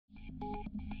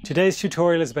Today's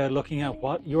tutorial is about looking at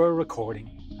what you are recording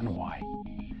and why,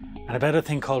 and about a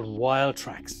thing called wild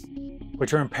tracks,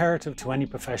 which are imperative to any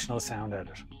professional sound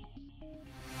editor.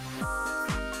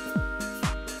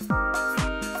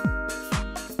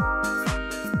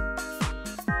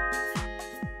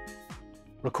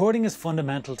 Recording is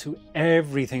fundamental to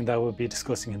everything that we'll be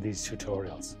discussing in these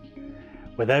tutorials.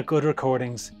 Without good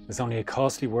recordings, there's only a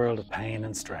costly world of pain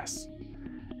and stress.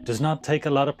 It does not take a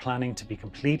lot of planning to be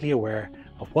completely aware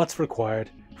of what's required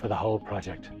for the whole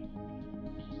project.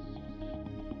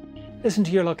 Listen to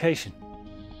your location.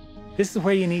 This is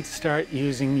where you need to start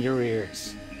using your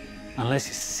ears. Unless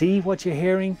you see what you're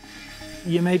hearing,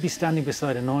 you may be standing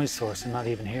beside a noise source and not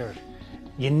even hear it.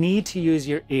 You need to use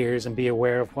your ears and be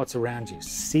aware of what's around you.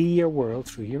 See your world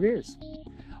through your ears.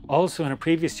 Also, in a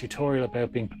previous tutorial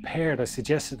about being prepared, I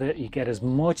suggested that you get as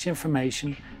much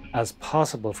information as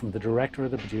possible from the director or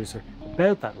the producer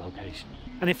about that location.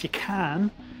 And if you can,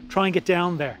 try and get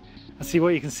down there and see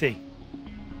what you can see.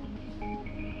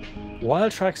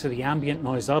 Wild tracks are the ambient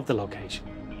noise of the location.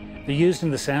 They're used in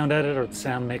the sound edit or the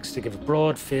sound mix to give a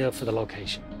broad feel for the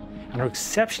location, and are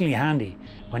exceptionally handy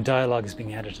when dialogue is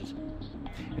being edited.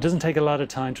 It doesn't take a lot of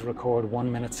time to record a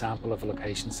 1-minute sample of a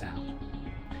location sound.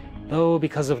 Though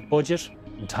because of budget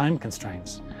and time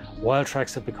constraints, wild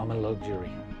tracks have become a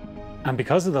luxury. And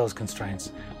because of those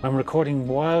constraints, when recording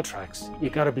wild tracks,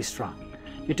 you've got to be strong.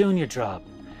 You're doing your job.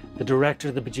 The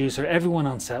director, the producer, everyone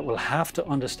on set will have to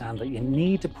understand that you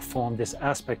need to perform this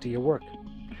aspect of your work.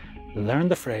 Learn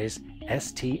the phrase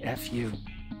STFU.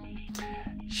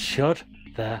 Shut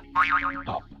the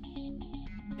up.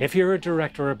 If you're a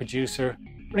director or a producer,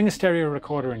 bring a stereo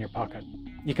recorder in your pocket.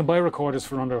 You can buy recorders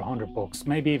for under $100,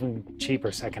 maybe even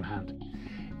cheaper secondhand.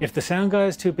 If the sound guy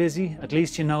is too busy, at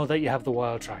least you know that you have the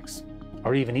wild tracks.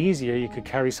 Or even easier, you could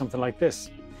carry something like this.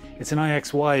 It's an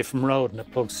IXY from Rode and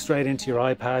it plugs straight into your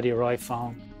iPad or your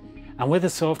iPhone. And with the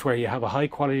software, you have a high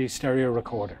quality stereo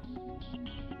recorder.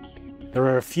 There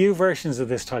are a few versions of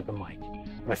this type of mic,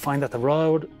 but I find that the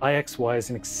Rode IXY is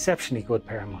an exceptionally good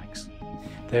pair of mics.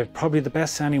 They're probably the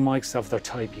best sounding mics of their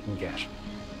type you can get.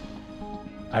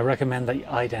 I recommend that you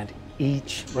ident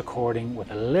each recording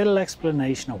with a little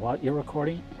explanation of what you're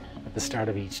recording at the start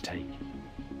of each take.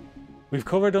 We've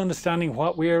covered understanding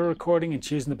what we are recording and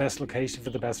choosing the best location for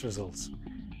the best results.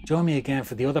 Join me again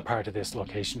for the other part of this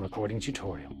location recording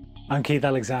tutorial. I'm Keith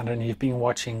Alexander and you've been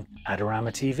watching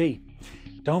Adorama TV.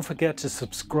 Don't forget to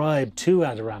subscribe to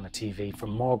Adorama TV for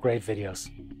more great videos.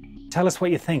 Tell us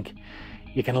what you think.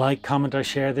 You can like, comment or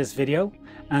share this video,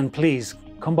 and please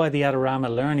come by the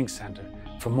Adorama Learning Centre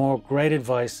for more great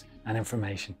advice and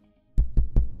information.